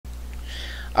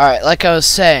Alright, like I was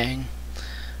saying,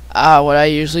 what I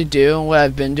usually do, and what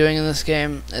I've been doing in this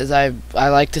game, is I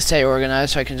like to stay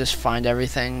organized so I can just find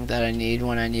everything that I need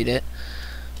when I need it.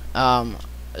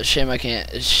 Shame I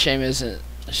can't. Shame isn't.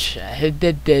 It's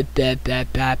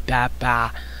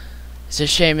a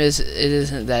shame it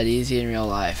isn't that easy in real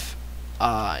life.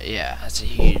 Yeah, that's a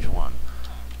huge one.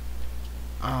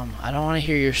 I don't want to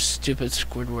hear your stupid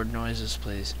Squidward noises,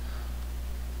 please.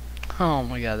 Oh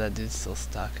my god, that dude's still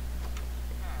stuck.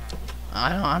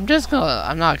 I'm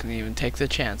not gonna even take the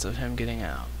chance of him getting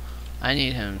out. I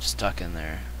need him stuck in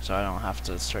there, so I don't have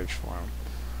to search for him.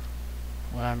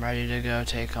 When I'm ready to go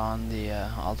take on the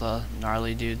all the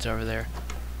gnarly dudes over there.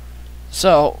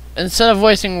 So instead of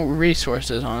wasting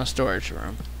resources on a storage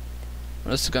room,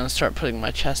 I'm just gonna start putting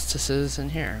my chestesses in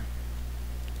here.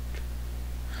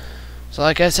 So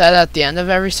like I said, at the end of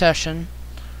every session,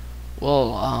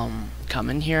 we'll come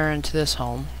in here into this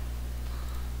home,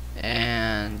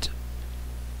 and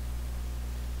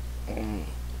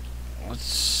we'll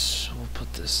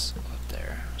put this up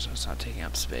there so it's not taking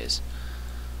up space.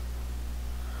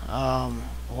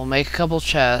 We'll make a couple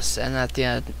chests, and at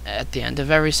the end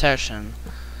of every session,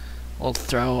 we'll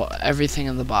throw everything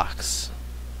in the box,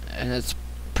 and it's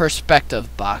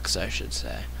perspective box, I should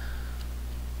say.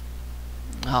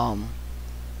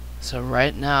 So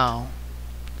right now,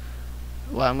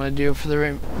 what I'm gonna do for the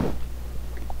recording.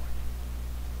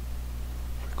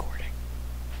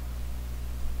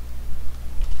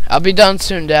 I'll be done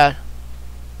soon, Dad.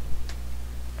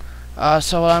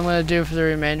 So what I'm gonna do for the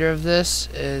remainder of this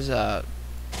is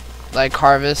like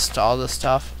harvest all the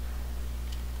stuff.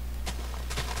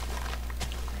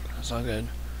 That's all good.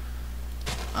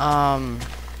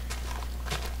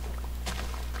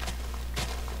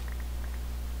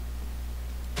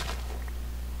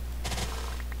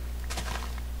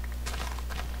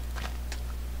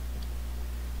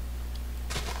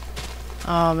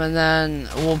 And then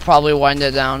we'll probably wind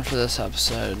it down for this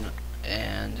episode,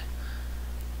 and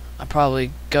I'll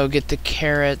probably go get the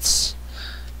carrots.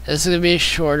 This is gonna be a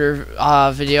shorter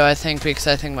video, I think, because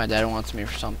I think my dad wants me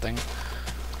for something.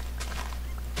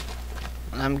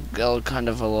 And I'm kind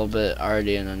of a little bit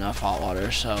already in enough hot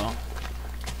water, so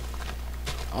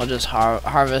I'll just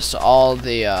harvest all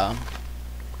the I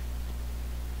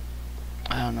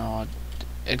don't know,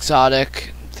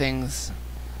 exotic things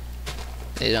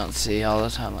they don't see all the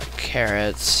time, like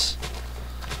carrots.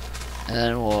 And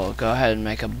then we'll go ahead and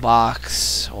make a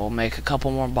box. We'll make a couple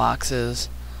more boxes.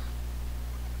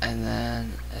 And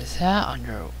then, is that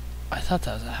under... I thought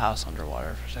that was a house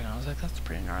underwater for a second. I was like, that's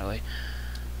pretty gnarly.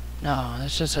 No,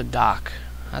 it's just a dock.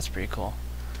 That's pretty cool.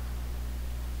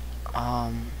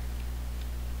 Hello,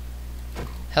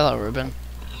 Ruben.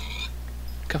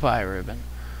 Goodbye, Ruben.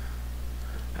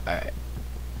 Alright.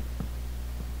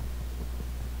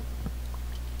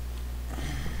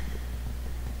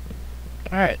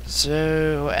 Alright,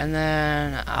 so, and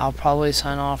then I'll probably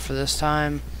sign off for this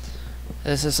time.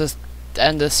 This is the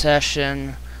end of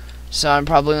session, so I'm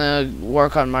probably going to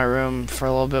work on my room for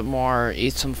a little bit more,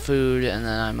 eat some food, and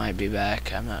then I might be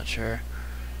back. I'm not sure,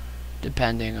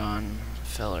 depending on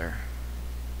filler.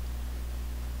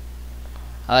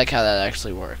 I like how that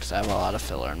actually works. I have a lot of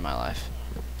filler in my life.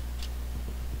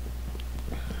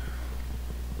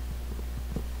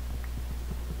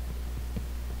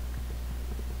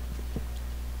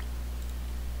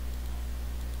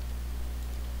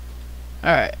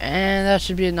 Alright, and that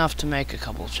should be enough to make a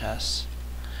couple chests.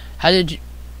 How did you...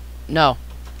 No.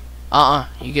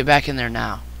 You get back in there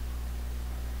now.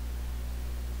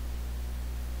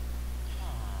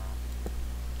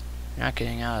 You're not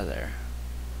getting out of there.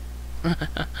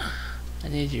 I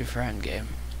need you for endgame.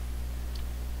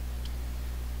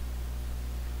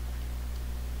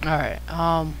 Alright,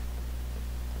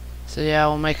 so yeah,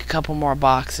 we'll make a couple more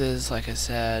boxes, like I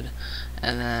said,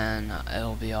 and then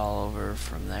it'll be all over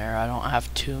from there. I don't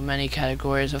have too many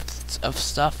categories of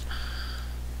stuff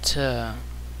to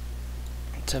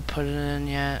put it in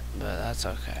yet, but that's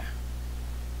okay.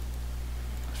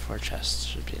 4 chests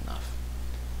should be enough.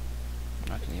 I'm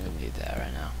not gonna even need that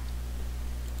right now.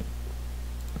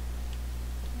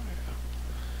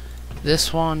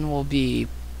 This one will be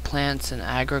plants and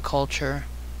agriculture,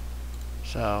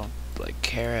 so like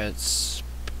carrots,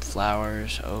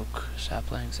 flowers, oak,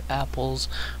 saplings, apples,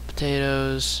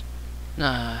 potatoes.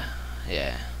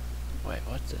 Yeah. Wait,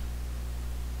 what's it?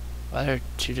 Why are there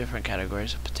 2 different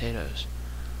categories of potatoes?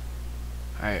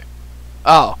 Alright.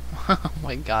 Oh! Oh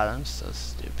my god, I'm so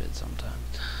stupid sometimes.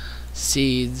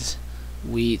 Seeds,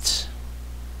 wheat,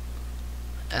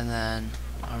 and then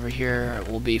over here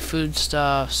will be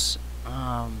foodstuffs.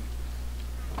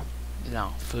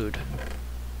 Food.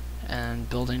 and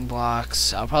building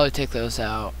blocks. I'll probably take those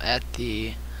out at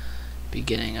the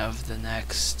beginning of the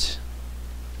next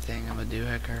thing I'm gonna do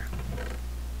here.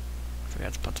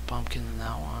 Forgot to put the pumpkin in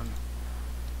that one.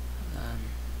 And then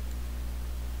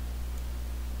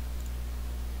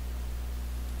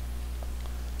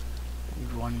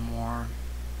need one more.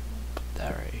 Put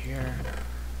that right here.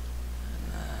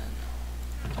 And then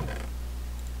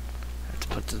I have to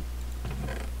put the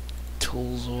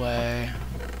tools away.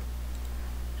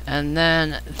 And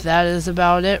then that is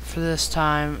about it for this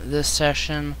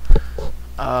session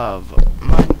of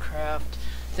Minecraft.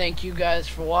 Thank you guys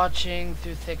for watching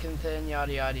through thick and thin,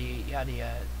 yada yada yada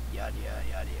yada yada yada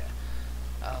yada.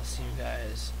 I'll see you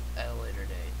guys at a later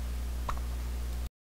date.